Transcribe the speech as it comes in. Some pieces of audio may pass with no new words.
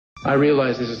I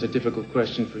realize this is a difficult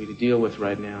question for you to deal with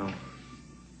right now,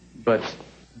 but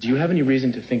do you have any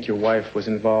reason to think your wife was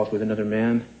involved with another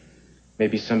man?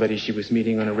 Maybe somebody she was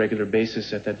meeting on a regular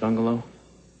basis at that bungalow?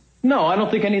 No, I don't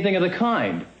think anything of the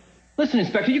kind. Listen,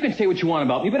 Inspector, you can say what you want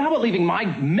about me, but how about leaving my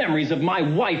memories of my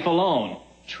wife alone?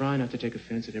 Try not to take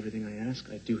offense at everything I ask.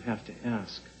 I do have to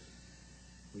ask.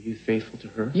 Were you faithful to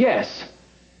her? Yes.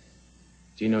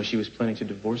 Do you know she was planning to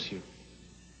divorce you?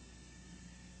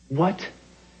 What?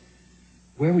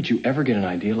 Where would you ever get an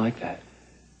idea like that?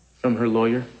 From her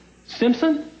lawyer?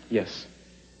 Simpson? Yes.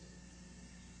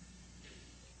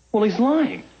 Well, he's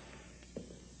lying.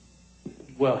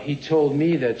 Well, he told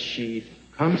me that she'd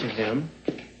come to him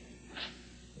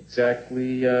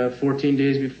exactly 14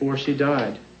 days before she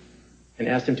died and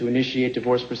asked him to initiate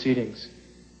divorce proceedings.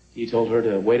 He told her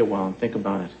to wait a while and think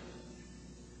about it.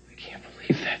 I can't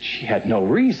believe that. She had no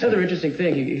reason. Another interesting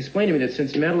thing, he explained to me that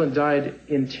since Madeline died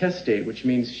intestate, which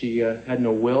means she had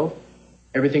no will,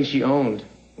 everything she owned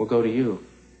will go to you.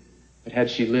 But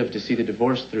had she lived to see the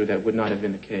divorce through, that would not have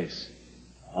been the case.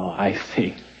 Oh, I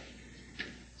see.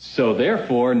 So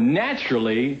therefore,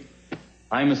 naturally,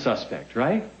 I'm a suspect,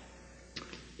 right?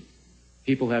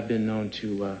 People have been known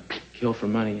to kill for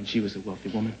money, and she was a wealthy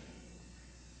woman.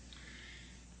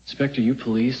 Inspector, you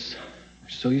police are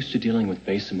so used to dealing with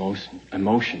base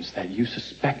emotions that you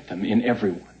suspect them in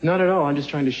everyone. Not at all. I'm just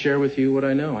trying to share with you what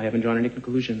I know. I haven't drawn any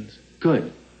conclusions.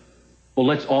 Good. Well,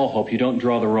 let's all hope you don't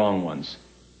draw the wrong ones.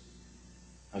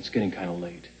 Now, it's getting kind of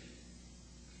late.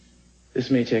 This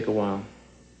may take a while.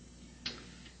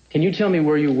 Can you tell me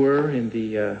where you were in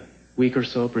the week or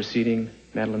so preceding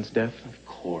Madeline's death? Of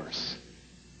course.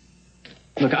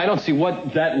 Look, I don't see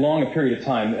what that long a period of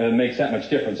time makes that much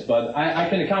difference, but I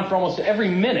can account for almost every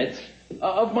minute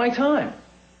of my time.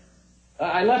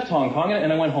 I left Hong Kong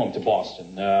and I went home to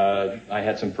Boston. I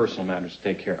had some personal matters to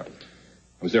take care of.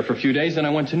 I was there for a few days, then I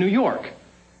went to New York.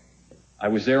 I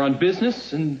was there on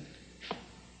business, and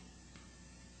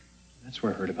that's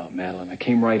where I heard about Madeline. I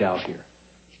came right out here.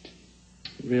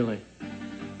 Really?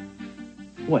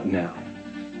 What now?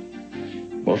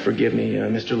 Well, forgive me,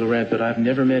 Mr. Laurent, but I've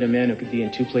never met a man who could be in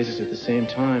two places at the same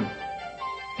time.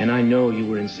 And I know you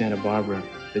were in Santa Barbara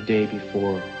the day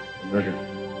before the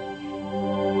murder.